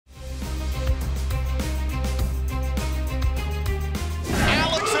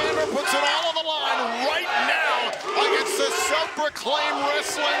self-proclaimed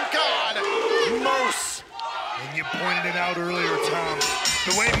wrestling god, Moose. And you pointed it out earlier, Tom.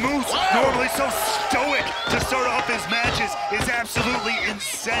 The way Moose, normally so stoic to start off his matches, is absolutely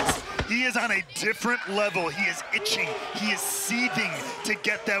incensed. He is on a different level. He is itching. He is seething to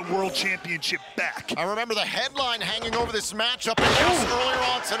get that world championship back. I remember the headline hanging over this matchup earlier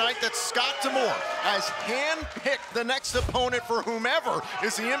on tonight that Scott D'Amore has handpicked the next opponent for whomever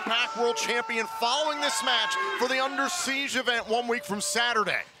is the Impact World Champion following this match for the Under Siege event 1 week from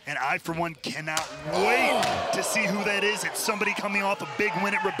Saturday. And I, for one, cannot wait to see who that is. It's somebody coming off a big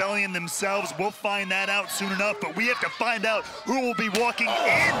win at Rebellion themselves. We'll find that out soon enough, but we have to find out who will be walking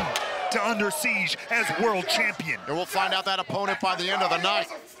in to Under Siege as world champion. And we'll find out that opponent by the end of the night.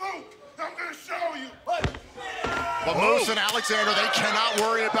 I'm gonna show you. But Moose and Alexander, they cannot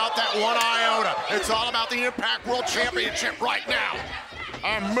worry about that one iota. It's all about the Impact World Championship right now.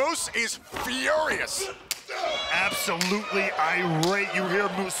 And Moose is furious. Absolutely irate. You hear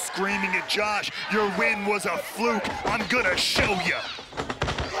Moose screaming at Josh, your win was a fluke. I'm gonna show you.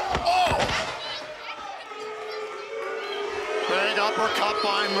 Oh! Big uppercut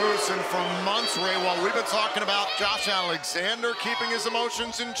by Moose, and for months, Ray, while we've been talking about Josh Alexander keeping his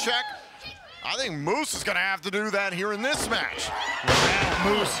emotions in check, I think Moose is gonna have to do that here in this match. Now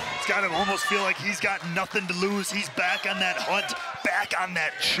Moose, it's gotta almost feel like he's got nothing to lose. He's back on that hunt, back on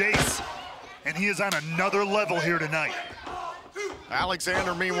that chase. And he is on another level here tonight.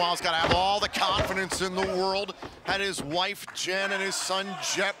 Alexander, meanwhile, has got to have all the confidence in the world. Had his wife, Jen, and his son,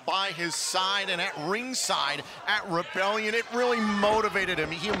 Jet, by his side. And at ringside at Rebellion, it really motivated him.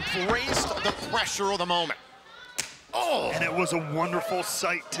 He embraced the pressure of the moment. Oh! And it was a wonderful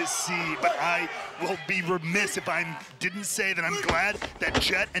sight to see, but I will be remiss if I didn't say that I'm glad that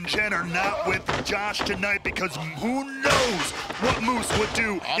Jet and Jen are not with Josh tonight, because who knows what Moose would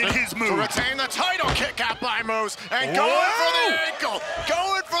do in his move. To retain the title, kick out by Moose, and going for the ankle,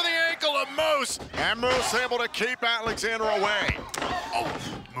 going for the ankle of Moose, and Moose able to keep Alexander away. Oh,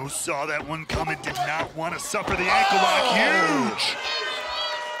 Moose saw that one coming, did not want to suffer the ankle lock. Huge!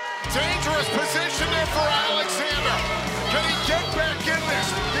 Dangerous position there for Alexander. Can he get back in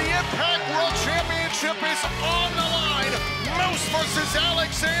this? The Impact World Championship is on the line. Moose versus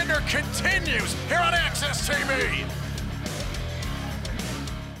Alexander continues here on Access TV.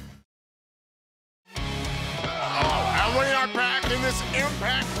 And we are back in this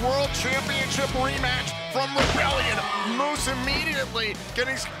Impact World Championship rematch from Rebellion. Moose immediately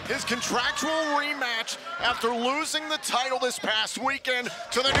getting his contractual rematch after losing the title this past weekend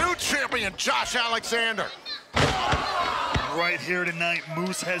to the new champion, Josh Alexander. Right here tonight,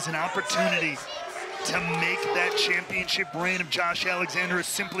 Moose has an opportunity to make that championship reign of Josh Alexander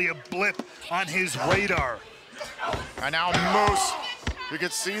simply a blip on his radar. And now Moose, you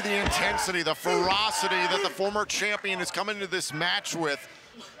can see the intensity, the ferocity that the former champion is coming into this match with.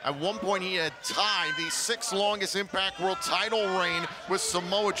 At one point, he had tied the 6th longest Impact World title reign with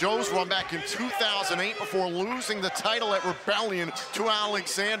Samoa Joe's run back in 2008 before losing the title at Rebellion to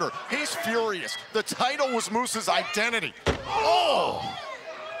Alexander. He's furious. The title was Moose's identity. Oh!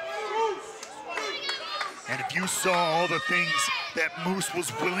 And if you saw all the things that Moose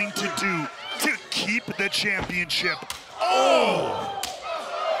was willing to do to keep the championship, oh!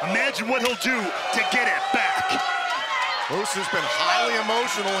 Imagine what he'll do to get it back. Moose has been highly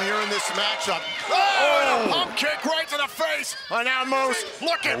emotional here in this matchup. Oh, and a pump kick right to the face. And now Moose,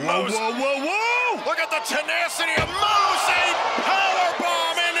 look at Moose. Whoa, whoa, whoa! Look at the tenacity of Moose. A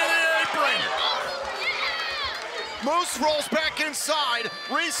powerbomb into the apron. Moose rolls back inside,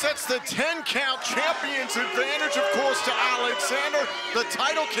 resets the 10-count champion's advantage, of course, to Alexander. The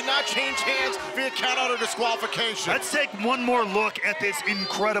title cannot change hands via count-out or disqualification. Let's take one more look at this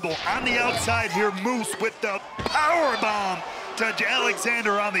incredible. On the outside here, Moose with the powerbomb to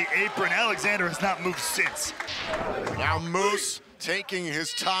Alexander on the apron. Alexander has not moved since. Now Moose taking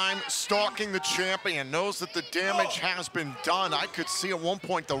his time, stalking the champion, knows that the damage has been done. I could see at one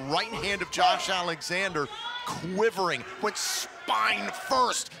point the right hand of Josh Alexander quivering, went spine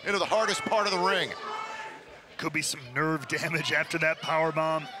first into the hardest part of the ring. Could be some nerve damage after that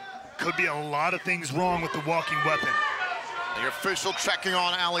powerbomb. Could be a lot of things wrong with the walking weapon. The official checking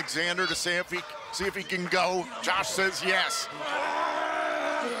on Alexander to see if he can go. Josh says yes.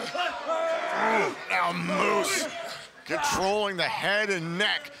 Now Moose controlling the head and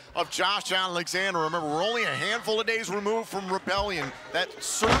neck of Josh Alexander. Remember, we're only a handful of days removed from Rebellion. That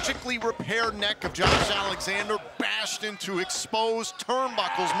surgically repaired neck of Josh Alexander bashed into exposed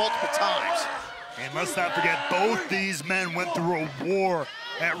turnbuckles multiple times. And let's not forget, both these men went through a war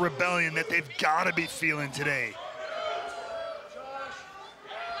at Rebellion that they've got to be feeling today.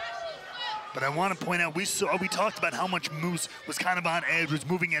 But I want to point out, we talked about how much Moose was kind of on edge, was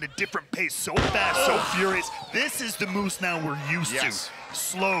moving at a different pace, so fast, so furious. This is the Moose now we're used to.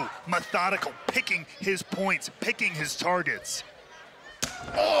 Slow, methodical, picking his points, picking his targets.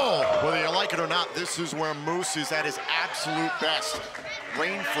 Whether you like it or not, this is where Moose is at his absolute best.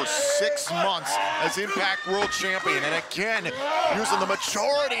 Reigned for 6 months as Impact World Champion. And again, using the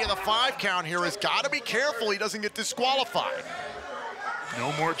majority of the 5 count here, has got to be careful he doesn't get disqualified.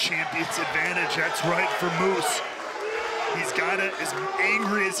 No more champion's advantage, that's right for Moose. He's got it, as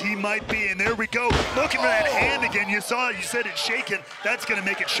angry as he might be, and there we go. Looking for that hand again, you saw it, you said it's shaking. That's gonna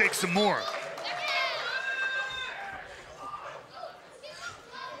make it shake some more.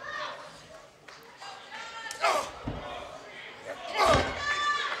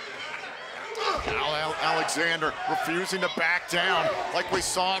 Alexander refusing to back down like we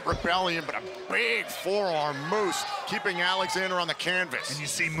saw at Rebellion, but a big forearm Moose keeping Alexander on the canvas. And you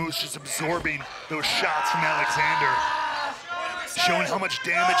see Moose just absorbing those shots from Alexander, showing how much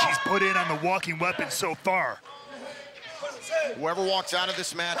damage he's put in on the walking weapon so far. Whoever walks out of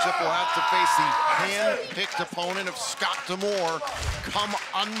this matchup will have to face the hand-picked opponent of Scott D'Amore come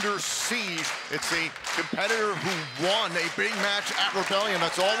under siege. It's a competitor who won a big match at Rebellion.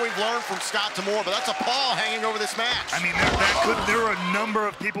 That's all we've learned from Scott D'Amore, but that's a pall hanging over this match. I mean, there are a number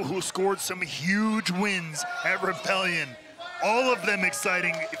of people who scored some huge wins at Rebellion. All of them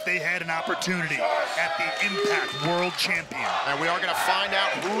exciting if they had an opportunity at the Impact World Champion. And we are going to find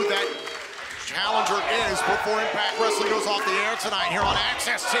out who that challenger is before Impact Wrestling goes off the air tonight here on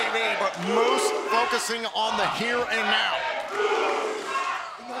Access TV, but Moose focusing on the here and now.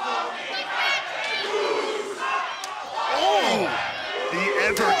 The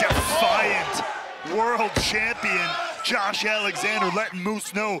ever-defiant world champion, Josh Alexander, letting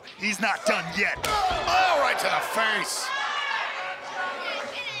Moose know he's not done yet. Oh, right to the face.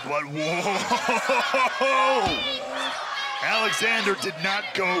 But whoa! Alexander did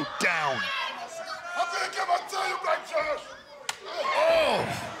not go down.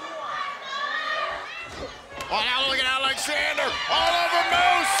 Oh, now look at Alexander all over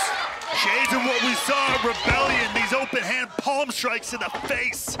Moose. Shades of what we saw at Rebellion, these open hand palm strikes to the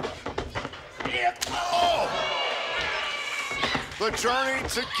face. The journey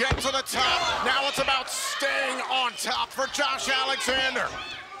to get to the top. Now it's about staying on top for Josh Alexander.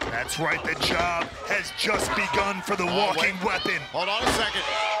 That's right, the job has just begun for the walking weapon. Hold on a second.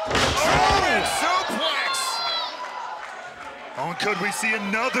 German suplex. Oh, and could we see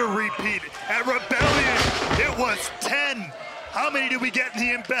another repeat at Rebellion? It was 10. How many did we get in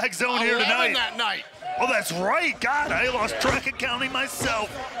the Impact Zone here tonight? That night. Oh, that's right. God, I lost track of counting myself.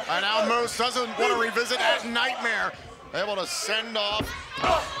 And now Moose doesn't want to revisit that nightmare. Able to send off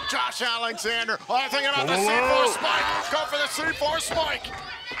Josh Alexander. Oh, I'm thinking about the C4 spike. Go for the C4 spike.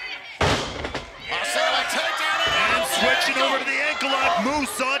 And switching over to the ankle lock. Moose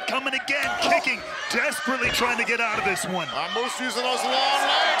saw it coming again, kicking, desperately trying to get out of this one. Moose using those long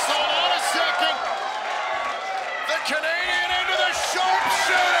legs. Hold on a second. The Canadian into the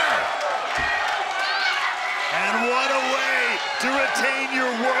sharpshooter. And what a way to retain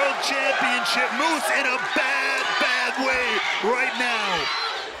your world championship. Moose in a bad, bad way right now.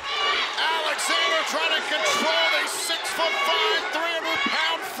 Alexander trying to control the 6'5",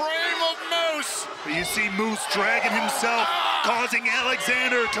 300-pound frame of Moose. But you see Moose dragging himself, causing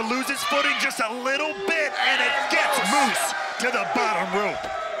Alexander to lose his footing just a little bit, and it gets Moose to the bottom rope.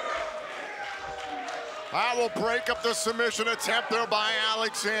 I will break up the submission attempt there by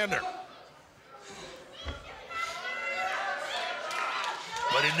Alexander.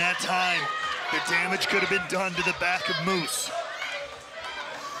 But in that time, the damage could have been done to the back of Moose.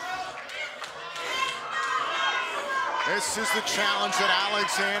 This is the challenge that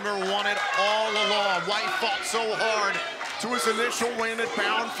Alexander wanted all along. Why he fought so hard to his initial win at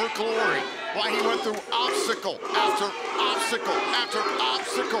Bound for Glory. Why he went through obstacle after obstacle after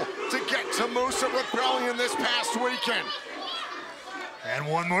obstacle to get to Moose at Rebellion this past weekend. And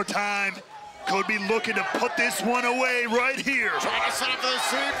one more time. Could be looking to put this one away right here. Trying to set up the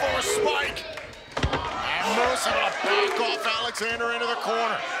C4 spike. And Moose able to back off Alexander into the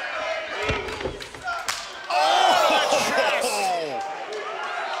corner.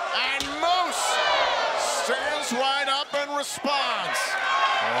 And Moose stands right up and responds.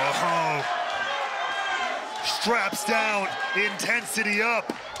 Straps down, intensity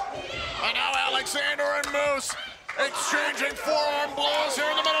up. And now Alexander and Moose exchanging forearm blows here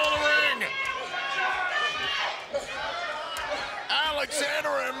in the middle of the ring. Alexander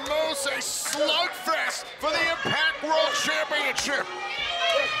and Moose, a slugfest for the Impact World Championship.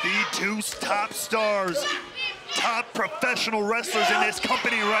 The two top stars, top professional wrestlers in this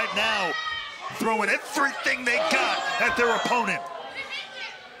company right now. throwing everything they got at their opponent.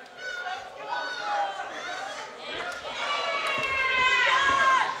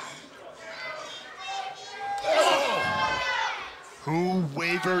 Who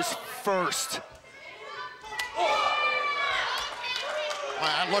wavers first?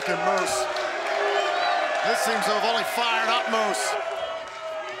 Man, look at Moose. This seems to have only fired up Moose.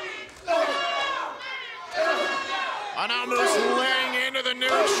 And now Moose laying into the new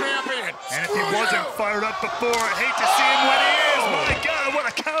champion. And if he wasn't fired up before, I hate to see him when he is. My God, what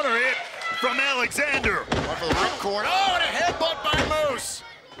a counter hit from Alexander. Right for the ripcord. Oh, and a headbutt by Moose.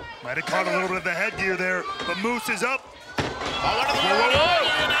 Might have caught a little bit of the headgear there, but Moose is up. Oh, look at the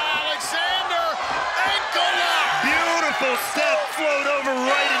and Alexander, ankle lock. Beautiful step, float over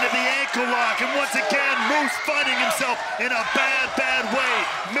right into the ankle lock. And once again, Moose finding himself in a bad way,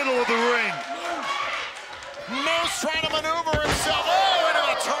 middle of the ring. Moose trying to maneuver himself. Oh, into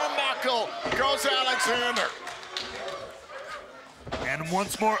the turnbuckle goes Alexander. And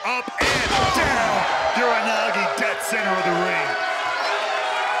once more up and down. Uranagi, dead center of the ring.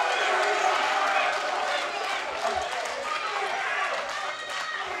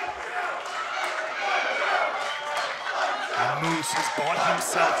 And Moose has bought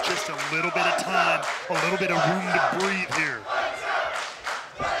himself just a little bit of time, a little bit of room to breathe here.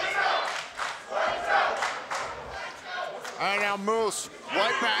 And now Moose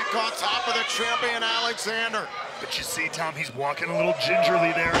right back on top of the champion Alexander. But you see, Tom, he's walking a little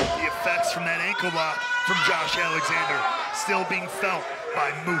gingerly there. The effects from that ankle lock from Josh Alexander still being felt by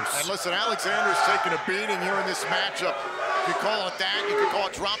Moose. And listen, Alexander's taking a beating here in this matchup. You could call it that, you could call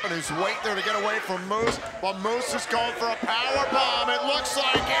it dropping his weight there to get away from Moose, but Moose is going for a power bomb. It looks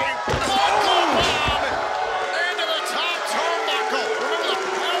like a buckle bomb into the top turnbuckle. Remember the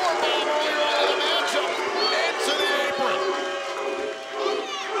power bomb earlier on in the matchup into the apron.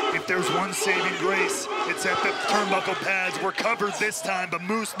 If there's one saving grace, it's that the turnbuckle pads were covered this time, but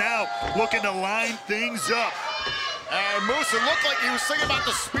Moose now looking to line things up. And Moose, it looked like he was thinking about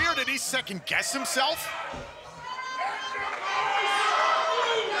the spear. Did he second guess himself?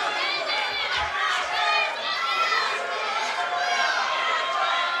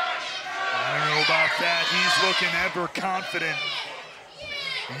 I don't know about that. He's looking ever confident.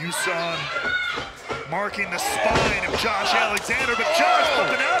 You saw him marking the spine of Josh Alexander, but Josh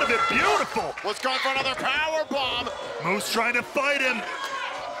flipping out of it. Beautiful. Was going for another power bomb. Moose trying to fight him.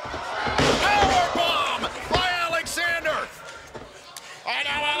 Power bomb by Alexander. And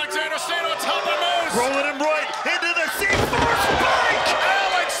now Alexander staying on top of Moose. Rolling him right into the C4 spike.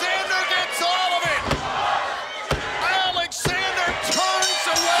 Alexander gets all of it. Alexander turns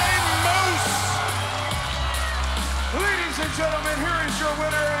away Moose. Ladies and gentlemen, here is your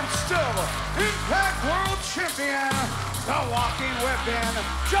winner and still Impact World Champion, the walking weapon,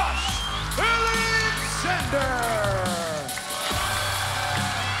 Josh Alexander.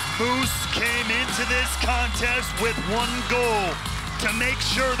 Moose came into this contest with one goal, to make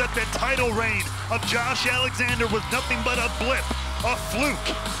sure that the title reign of Josh Alexander was nothing but a blip, a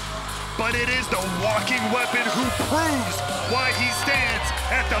fluke. But it is the walking weapon who proves why he stands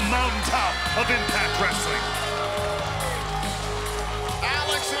at the mountaintop of Impact Wrestling.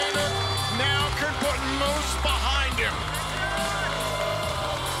 Alexander now can put Moose behind him.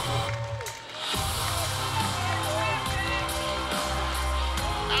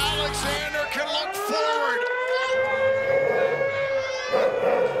 Alexander can look forward.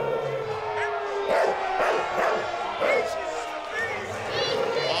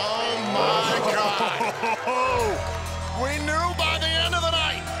 Oh my God. We knew by the end of the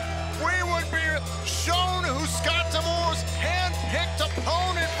night we would be shown who Scott D'Amore's hand-picked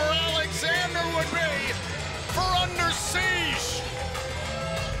opponent for Alexander would be for Under Siege.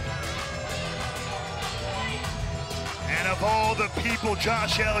 And of all the people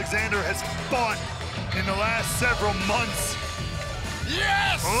Josh Alexander has fought in the last several months,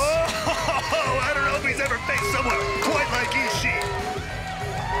 Yes! oh, I don't know if he's ever faced someone quite like Ishii.